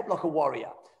step up like a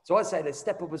warrior. So I say, let's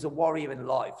step up as a warrior in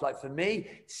life. Like for me,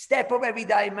 step up every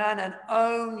day, man, and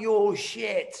own your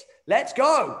shit. Let's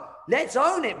go. Let's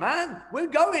own it, man. We're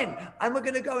going and we're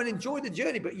going to go and enjoy the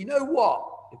journey. But you know what?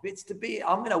 If it's to be,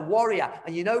 I'm going to warrior.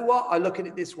 And you know what? I look at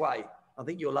it this way. I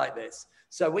think you'll like this.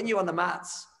 So when you're on the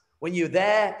mats, when you're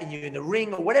there and you're in the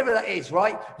ring or whatever that is,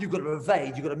 right? You've got to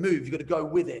evade, you've got to move, you've got to go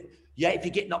with it. Yeah, if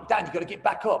you get knocked down, you've got to get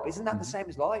back up. Isn't that the same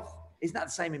as life? Isn't that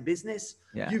the same in business?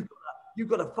 Yeah. You've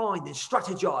got to find and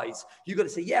strategize. You've got to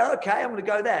say, yeah, okay, I'm going to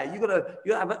go there. You've got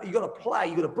to play,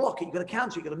 you've got to block it, you've got to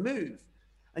counter it, you've got to move.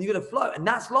 And you've got to flow. And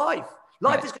that's life.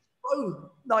 Life is going to throw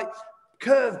like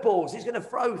curveballs. It's going to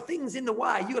throw things in the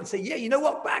way. You've got to say, yeah, you know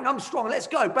what? Bang, I'm strong. Let's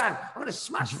go. Bang. I'm going to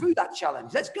smash through that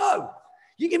challenge. Let's go.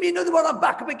 You give me another one, I'm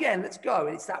back up again. Let's go.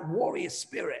 And it's that warrior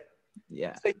spirit.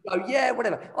 Yeah. So you go, yeah,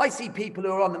 whatever. I see people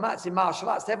who are on the mats in martial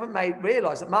arts. They haven't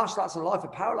realized that martial arts and life are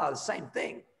parallel, the same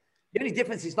thing. The only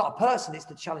difference is not a person, it's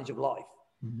the challenge of life.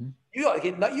 You got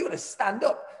to stand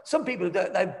up. Some people,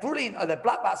 they're brilliant, or they're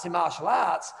black belts in martial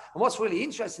arts. And what's really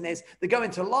interesting is they go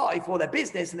into life or their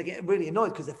business and they get really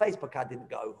annoyed because their Facebook ad didn't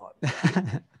go home.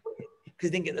 Because they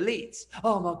didn't get the leads.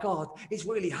 Oh my God, it's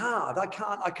really hard. I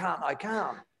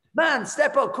can't. Man,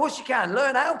 step up. Of course you can.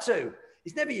 Learn how to.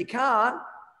 It's never you can't.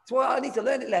 That's why I need to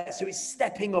learn it less. So it's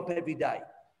stepping up every day.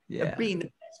 Yeah. And being the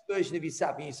best version of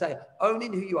yourself. And you say,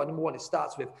 owning who you are. Number one, it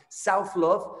starts with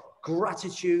self-love,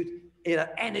 gratitude,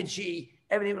 energy,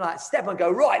 everything like that. Step and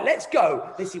go, right, let's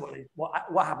go. Let's see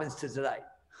what happens to today.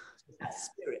 So that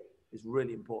spirit is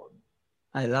really important.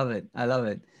 I love it. I love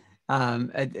it.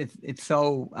 It's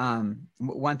so,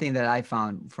 one thing that I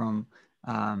found from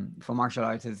martial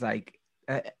arts is like,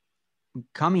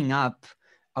 coming up,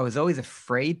 I was always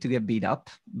afraid to get beat up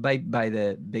by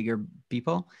the bigger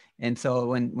people. And so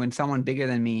when someone bigger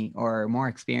than me or more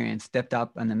experienced stepped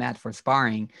up on the mat for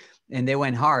sparring and they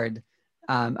went hard,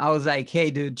 I was like,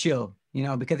 hey, dude, chill, you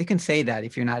know, because you can say that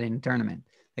if you're not in a tournament.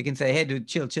 They can say, hey, dude,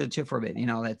 chill for a bit, you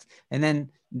know, and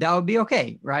then that would be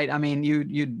okay, right? I mean,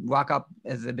 you'd walk up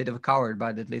as a bit of a coward,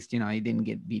 but at least, you know, you didn't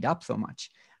get beat up so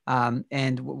much.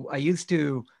 And I used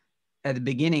to, at the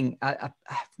beginning, I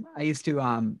used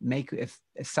to make a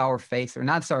sour face, or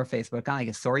not sour face, but kind of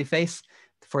like a sorry face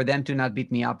for them to not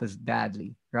beat me up as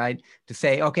badly, right? To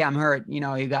say, okay, I'm hurt, you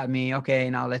know, you got me, okay,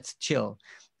 now let's chill.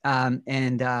 And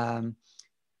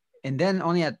then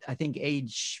only at, I think,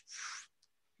 age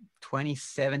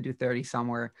 27 to 30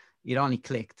 somewhere, it only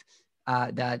clicked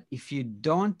that if you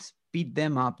don't beat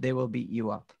them up, they will beat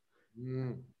you up,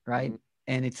 right?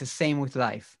 And it's the same with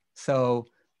life. So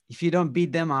if you don't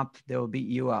beat them up, they will beat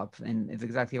you up. And it's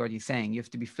exactly what you're saying. You have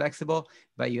to be flexible,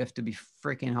 but you have to be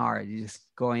freaking hard. You just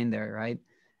go in there, right?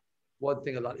 One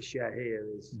thing I'd like to share here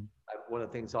is one of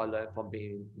the things I learned from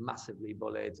being massively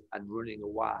bullied and running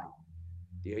away.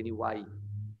 The only way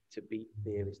to beat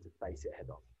fear is to face it head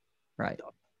on. Right.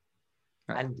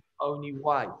 And the only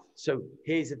way. So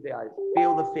here's the thing.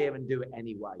 Feel the fear and do it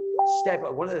anyway. Step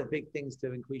up. One of the big things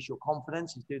to increase your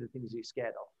confidence is do the things you're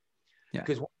scared of. Yeah.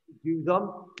 Because once you do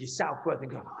them, your self-worth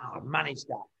and go, oh, I've managed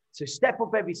that. So step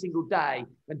up every single day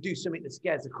and do something that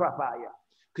scares the crap out of you.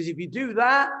 Because if you do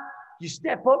that, you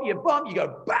step up, you bump, you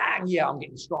go, bang, yeah, I'm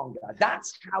getting stronger.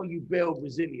 That's how you build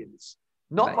resilience.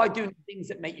 Not by doing things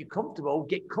that make you comfortable.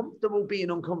 Get comfortable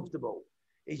being uncomfortable.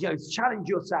 You know, challenge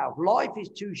yourself. Life is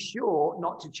too short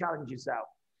not to challenge yourself.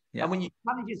 Yeah. And when you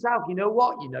challenge yourself, you know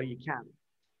what? You know you can.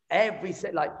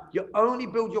 You only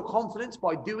build your confidence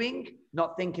by doing,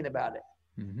 not thinking about it.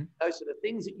 Those are the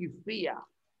things that you fear.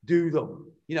 do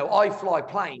them. You know, I fly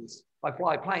planes. I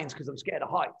fly planes because I'm scared of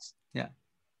heights. Yeah.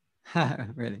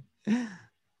 Really?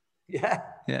 Yeah.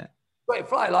 Yeah. Great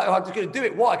fly. Like, I'm just going to do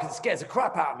it. Why? Because it scares the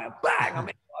crap out of me. Bang. I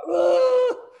mean,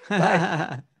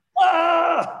 like,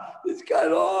 what's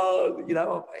going on? You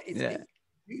know, it's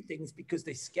do things because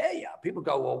they scare you. People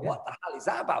go, well, what the hell is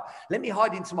that about? Let me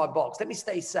hide into my box. Let me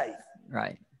stay safe.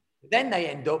 Right. Then they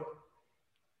end up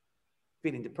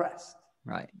feeling depressed.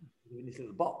 Right. In this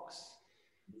little box.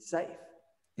 It's safe.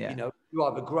 Yeah. You know, you're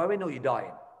either growing or you're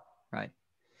dying. Right.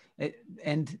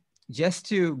 And just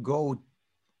to go,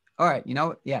 all right, you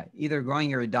know, either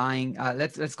growing or dying.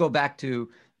 Let's go back to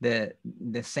the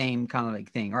same kind of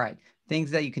like thing. All right. Things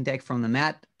that you can take from the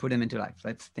mat, put them into life.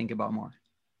 Let's think about more.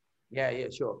 Yeah,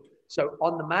 sure. So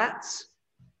on the mats,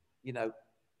 you know,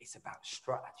 it's about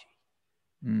strategy.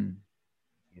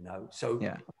 You know, so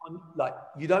like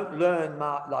you don't learn,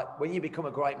 like when you become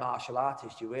a great martial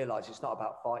artist, you realize it's not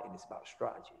about fighting, it's about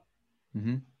strategy.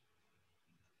 Mm-hmm.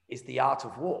 It's the art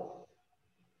of war.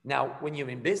 Now, when you're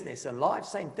in business and life,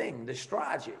 same thing, the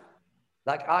strategy.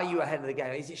 Like, are you ahead of the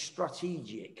game? Is it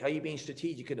strategic? Are you being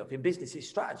strategic enough? In business, it's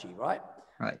strategy, right?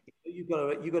 Right. You've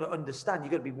got to understand,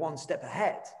 you've got to be one step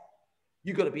ahead.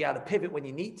 You've got to be able to pivot when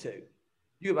you need to.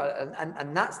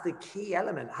 And that's the key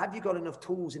element. Have you got enough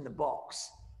tools in the box?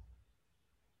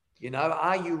 You know,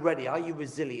 are you ready? Are you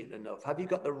resilient enough? Have you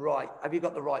got the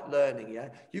right learning? Yeah.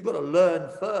 You've got to learn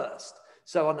first.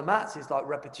 So on the mats, it's like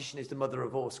repetition is the mother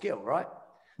of all skill, right?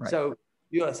 So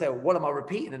you got to say, well, what am I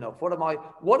repeating enough?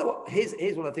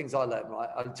 Here's one of the things I learned, right?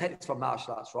 I'll take this from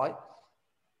martial arts, right?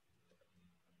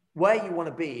 Where you want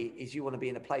to be is you want to be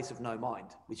in a place of no mind,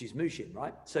 which is Mushin,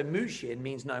 right? So Mushin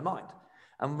means no mind.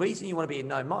 And the reason you want to be in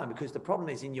no mind, because the problem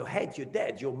is in your head, you're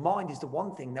dead. Your mind is the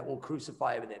one thing that will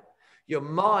crucify everything. Your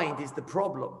mind is the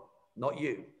problem, not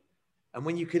you. And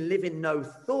when you can live in no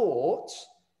thought,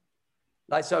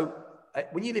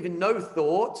 when you live in no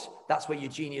thought, that's where your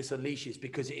genius unleashes,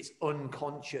 because it's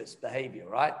unconscious behavior,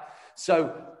 right?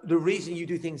 So the reason you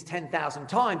do things 10,000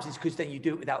 times is because then you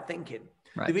do it without thinking.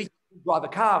 Right. The reason you drive a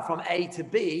car from A to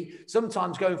B,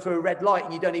 sometimes going through a red light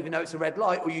and you don't even know it's a red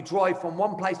light, or you drive from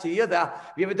one place to the other.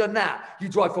 Have you ever done that? You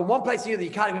drive from one place to the other,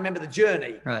 you can't even remember the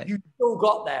journey. Right. You still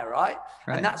got there, right?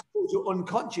 And that's called your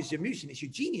unconscious, your Mushin. It's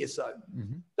your genius zone.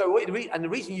 Mm-hmm. So, and the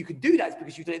reason you can do that is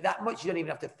because you've done it that much, you don't even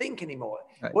have to think anymore.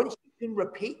 Right. Once you can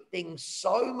repeat things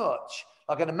so much,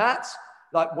 like on the mats,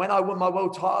 like when I won my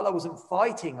world title, I wasn't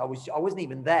fighting. I wasn't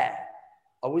even there.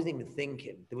 I wasn't even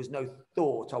thinking. There was no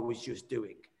thought. I was just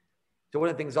doing. So one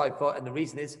of the things I thought, and the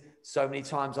reason is so many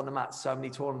times on the mat, so many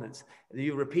tournaments,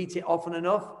 you repeat it often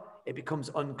enough, it becomes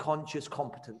unconscious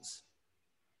competence,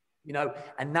 you know,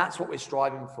 and that's what we're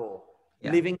striving for,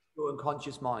 living your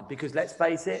unconscious mind, because let's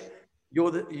face it, you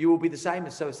will be the same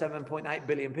as 7.8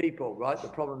 billion people, right? The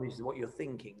problem is what you're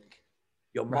thinking.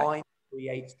 Your mind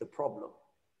creates the problem.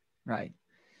 Right.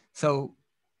 So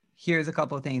here's a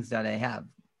couple of things that I have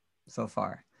so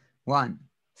far. One,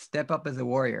 step up as a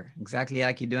warrior, exactly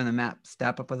like you do on the map.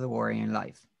 Step up as a warrior in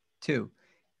life. 2,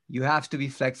 you have to be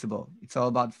flexible. It's all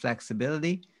about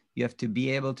flexibility. You have to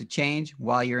be able to change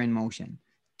while you're in motion.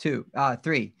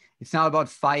 3, it's not about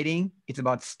fighting. It's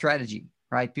about strategy,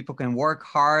 right? People can work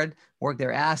hard, work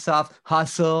their ass off,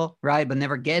 hustle, right? But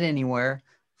never get anywhere,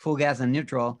 full gas and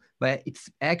neutral. But it's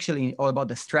actually all about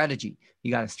the strategy.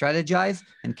 You got to strategize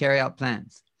and carry out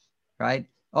plans, right?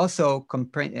 Also,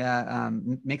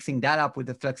 mixing that up with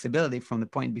the flexibility from the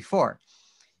point before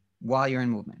while you're in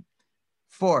movement.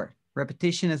 4,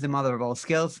 repetition is the mother of all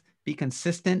skills. Be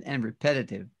consistent and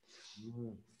repetitive.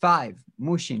 5,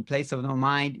 Mushin, place of no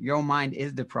mind. Your mind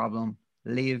is the problem.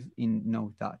 Live in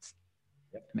no thoughts.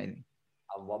 Yep. Amazing.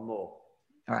 And one more.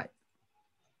 All right.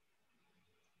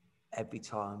 Every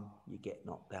time you get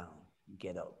knocked down, you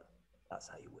get up. That's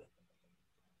how you win.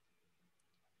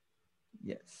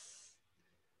 Yes.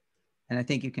 And I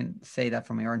think you can say that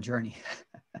from your own journey.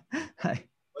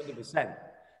 100%.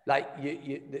 Like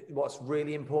what's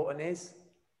really important is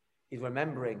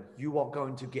remembering you are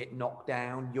going to get knocked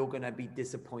down. You're going to be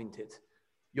disappointed.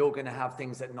 You're going to have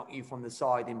things that knock you from the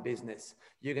side in business.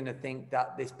 You're going to think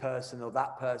that this person or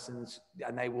that person's,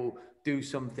 and they will do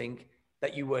something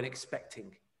that you weren't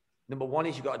expecting. Number 1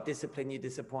 is you got to discipline your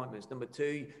disappointments. Number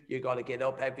 2, you got to get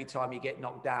up every time you get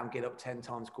knocked down, get up 10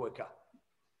 times quicker.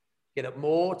 Get up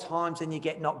more times than you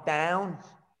get knocked down.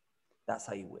 That's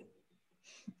how you win.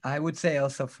 I would say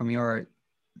also from your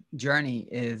journey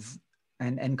is,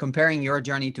 and comparing your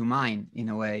journey to mine in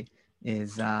a way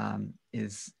is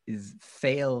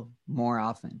fail more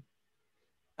often.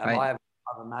 Right? I have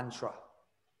a mantra.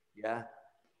 Yeah.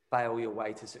 Fail your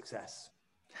way to success.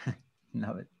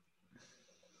 Love it.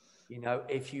 You know,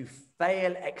 if you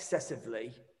fail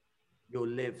excessively, you'll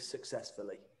live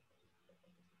successfully.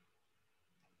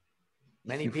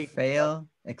 Many If you people fail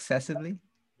excessively,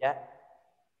 yeah,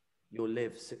 you'll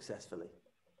live successfully.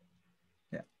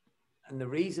 yeah, And the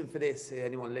reason for this,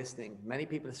 anyone listening, many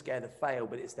people are scared of fail,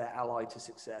 but it's their ally to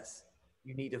success.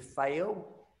 You need to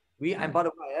fail. And by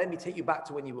the way, let me take you back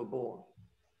to when you were born.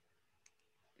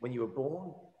 When you were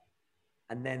born,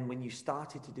 and then when you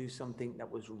started to do something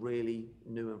that was really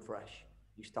new and fresh,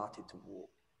 you started to walk.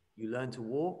 You learn to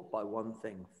walk by one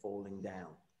thing, falling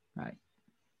down. right.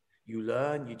 You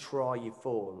learn, you try, you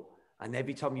fall. And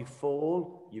every time you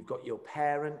fall, you've got your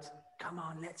parent, come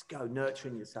on, let's go,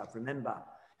 nurturing yourself. Remember,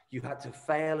 you had to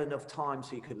fail enough times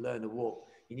so you could learn to walk.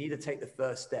 You need to take the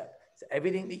first step. So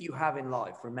everything that you have in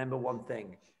life, remember one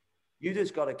thing. You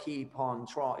just got to keep on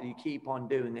trying, you keep on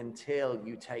doing until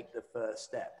you take the first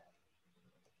step.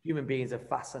 Human beings are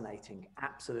fascinating,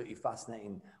 absolutely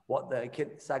fascinating. What they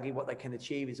can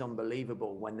achieve is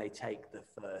unbelievable when they take the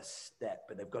first step,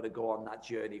 but they've got to go on that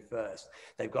journey first.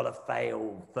 They've got to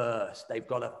fail first. They've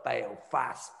got to fail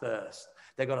fast first.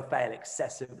 They've got to fail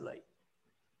excessively.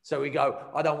 So we go,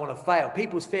 I don't want to fail.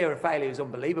 People's fear of failure is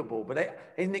unbelievable, but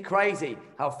isn't it crazy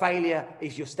how failure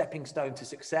is your stepping stone to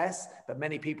success, but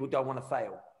many people don't want to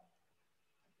fail.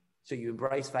 So you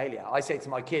embrace failure. I say to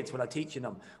my kids when I'm teaching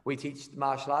them, we teach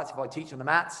martial arts. If I teach on the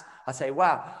mats, I say,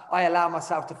 wow, I allow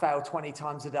myself to fail 20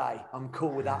 times a day. I'm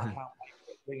cool with that. I can't wait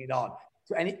to bring it on.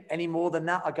 So any more than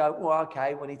that, I go, well,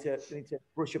 okay, we need to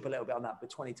brush up a little bit on that, but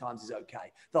 20 times is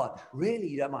okay. Thought, really,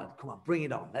 you don't mind? Come on, bring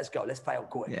it on. Let's go. Let's fail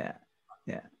quick. Yeah,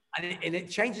 yeah. And it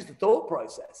changes the thought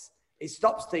process. It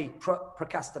stops the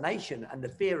procrastination and the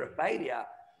fear of failure,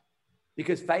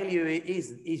 because failure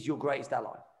is your greatest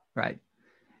ally. Right.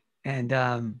 And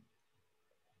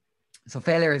so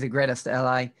failure is the greatest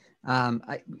ally.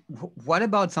 What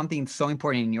about something so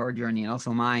important in your journey and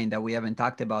also mine that we haven't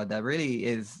talked about that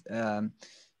really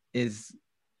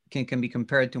can be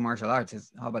compared to martial arts?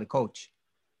 Is how about a coach?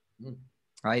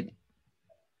 Right?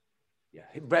 Yeah,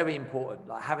 very important.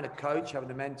 Like having a coach,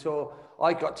 having a mentor.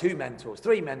 I got 3 mentors.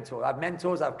 I have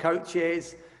mentors, I have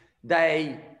coaches.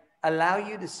 They allow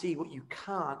you to see what you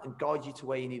can't and guide you to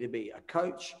where you need to be. A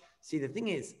coach. See, the thing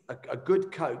is, a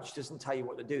good coach doesn't tell you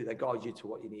what to do. They guide you to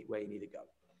what you need, where you need to go.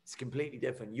 It's completely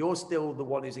different. You're still the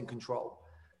one who's in control.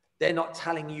 They're not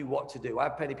telling you what to do. I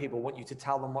have plenty of people want you to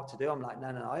tell them what to do. I'm like,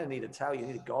 no, I don't need to tell you. I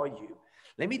need to guide you.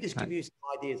 Let me just give you some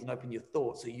ideas and open your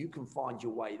thoughts so you can find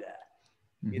your way there.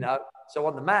 Mm-hmm. You know? So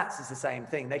on the mats, it's the same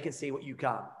thing. They can see what you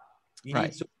can't. You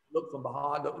need to look from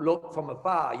behind, look from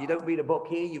afar. You don't read a book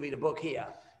here, you read a book here.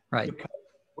 Right.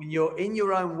 When you're in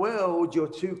your own world, you're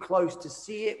too close to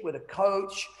see it. With a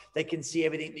coach, they can see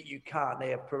everything that you can't.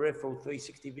 They have peripheral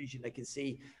 360 vision. They can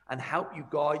see and help you,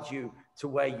 guide you to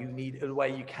where you need, where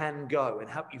you can go, and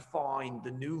help you find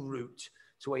the new route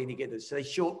to where you need to get to. So they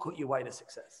shortcut your way to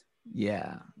success.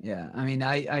 Yeah. I mean,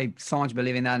 I so much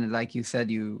believe in that, and like you said,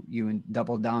 you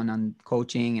double down on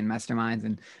coaching and masterminds,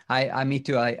 and me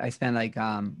too. I spent like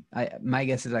my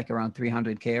guess is like around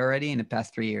 300K already in the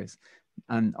past 3 years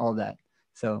on all that.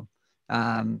 So,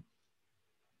 and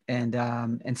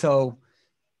so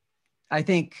I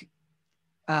think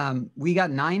we got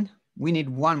 9. We need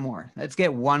one more. Let's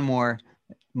get one more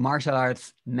martial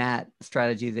arts mat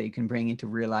strategy that you can bring into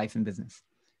real life and business.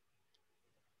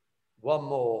 One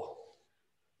more.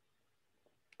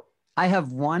 I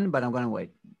have one, but I'm going to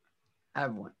wait. I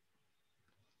have one.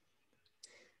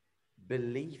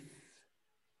 Belief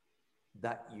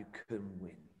that you can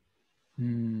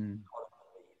win.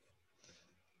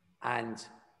 And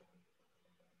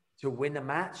to win a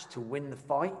match, to win the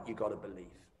fight, you got to believe.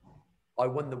 I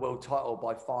won the world title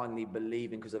by finally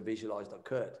believing because I visualized I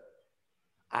could.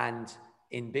 And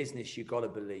in business, you got to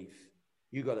believe.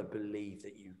 You got to believe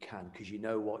that you can, because you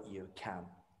know what, you can.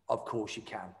 Of course you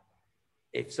can.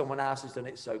 If someone else has done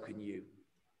it, so can you.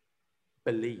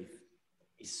 Belief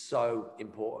is so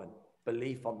important.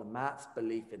 Belief on the mats,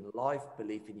 belief in life,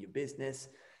 belief in your business.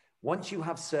 Once you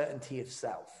have certainty of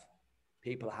self,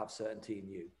 people have certainty in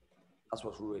you. That's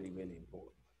what's really, really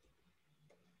important.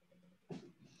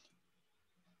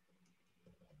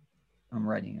 I'm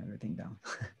writing everything down.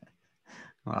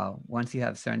 Wow. Once you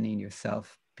have certainty in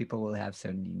yourself, people will have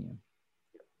certainty in you.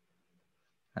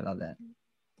 I love that.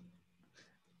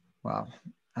 Wow.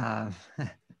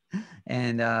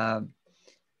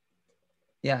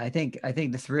 Yeah, I think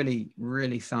this really,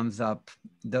 really sums up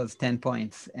those 10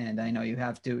 points. And I know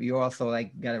you also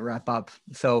like got to wrap up.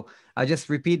 So I'll just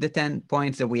repeat the 10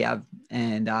 points that we have,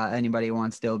 and anybody who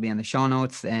wants, they'll be in the show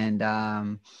notes.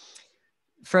 And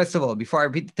first of all, before I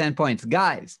repeat the 10 points,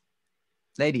 guys,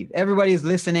 ladies, everybody who's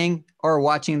listening or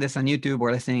watching this on YouTube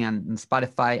or listening on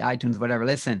Spotify, iTunes, whatever,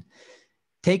 listen,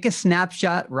 take a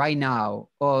snapshot right now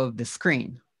of the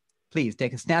screen. Please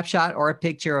take a snapshot or a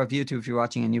picture of YouTube if you're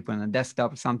watching on YouTube on a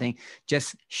desktop or something.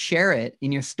 Just share it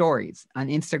in your stories on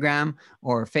Instagram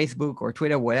or Facebook or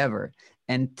Twitter, whatever,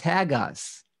 and tag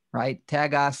us, right?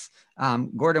 Tag us.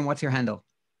 Gordon, what's your handle?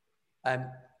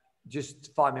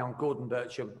 Just find me on Gordon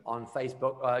Bertram on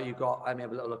Facebook. Let me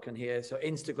have a little look in here. So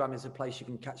Instagram is a place you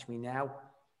can catch me now.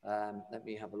 Let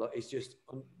me have a look. It's just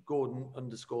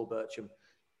Gordon_Bertram.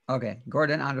 Okay,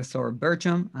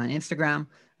 Gordon_Bertram on Instagram,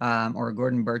 or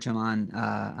Gordon Bertram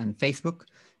on Facebook.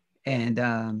 And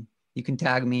you can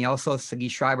tag me also, Sagi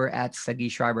Schreiber, at Sagi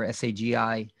Schreiber,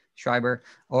 SAGI Schreiber,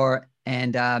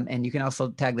 and you can also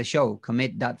tag the show,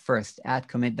 commit.first, at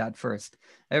commit.first.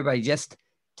 Everybody just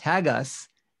tag us,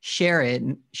 share it,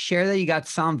 and share that you got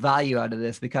some value out of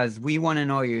this, because we want to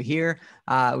know you're here.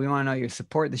 We want to know you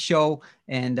support the show.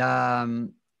 And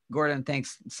Gordon,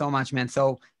 thanks so much, man.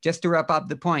 So just to wrap up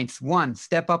the points: 1,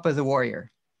 step up as a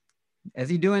warrior.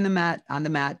 As you do on the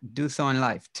mat, do so in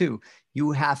life. 2,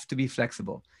 you have to be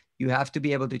flexible. You have to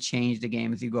be able to change the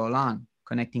game as you go along.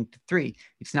 Connecting to 3,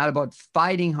 it's not about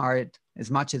fighting hard as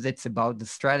much as it's about the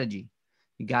strategy.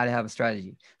 You got to have a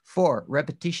strategy. 4,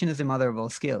 repetition is the mother of all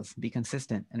skills. Be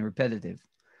consistent and repetitive.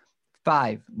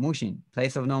 5, Mushin,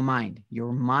 place of no mind.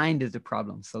 Your mind is the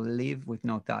problem, so live with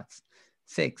no thoughts.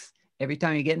 6, every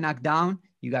time you get knocked down,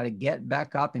 you got to get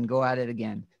back up and go at it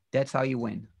again. That's how you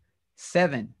win.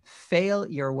 7, fail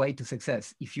your way to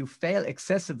success. If you fail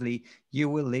excessively, you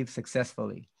will live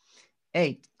successfully.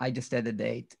 8, I just added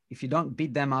 8. If you don't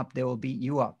beat them up, they will beat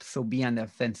you up. So be on the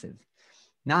offensive.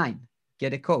 9,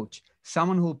 get a coach,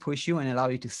 someone who will push you and allow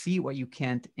you to see what you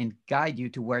can't and guide you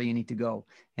to where you need to go.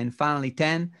 And finally,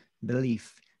 10,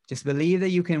 belief. Just believe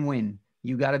that you can win.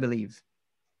 You got to believe.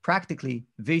 Practically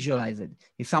visualize it.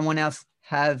 If someone else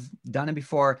has done it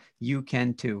before, you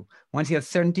can too. Once you have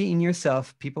certainty in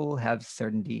yourself, people will have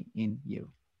certainty in you.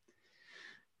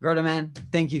 Gordon, man,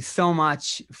 thank you so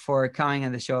much for coming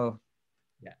on the show.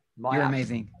 Yeah, you're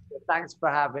amazing. Thanks for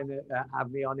having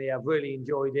me on here. I've really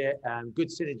enjoyed it. Good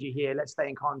synergy here. Let's stay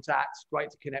in contact. Great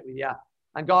to connect with you.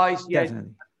 And guys,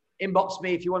 inbox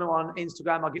me if you want to on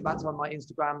Instagram. I'll get back to on my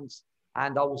Instagrams.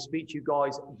 And I will speak to you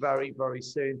guys very, very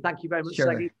soon. Thank you very much,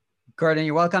 Sagi. Gordon,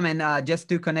 you're welcome. And just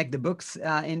to connect the books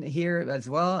in here as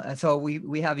well. So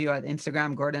we have you at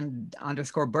Instagram,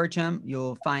 Gordon_Bertram.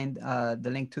 You'll find the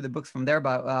link to the books from there.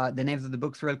 But the names of the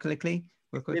books real quickly.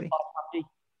 Live Life Happy.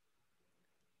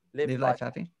 Live Life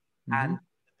Happy. And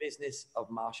The Business of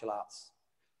Martial Arts.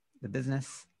 The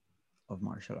Business of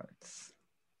Martial Arts.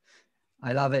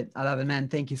 I love it. I love it, man.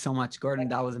 Thank you so much, Gordon.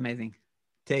 That was amazing.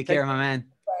 Take care, my man.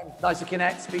 Nice to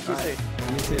connect. Speak to you soon.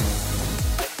 You too.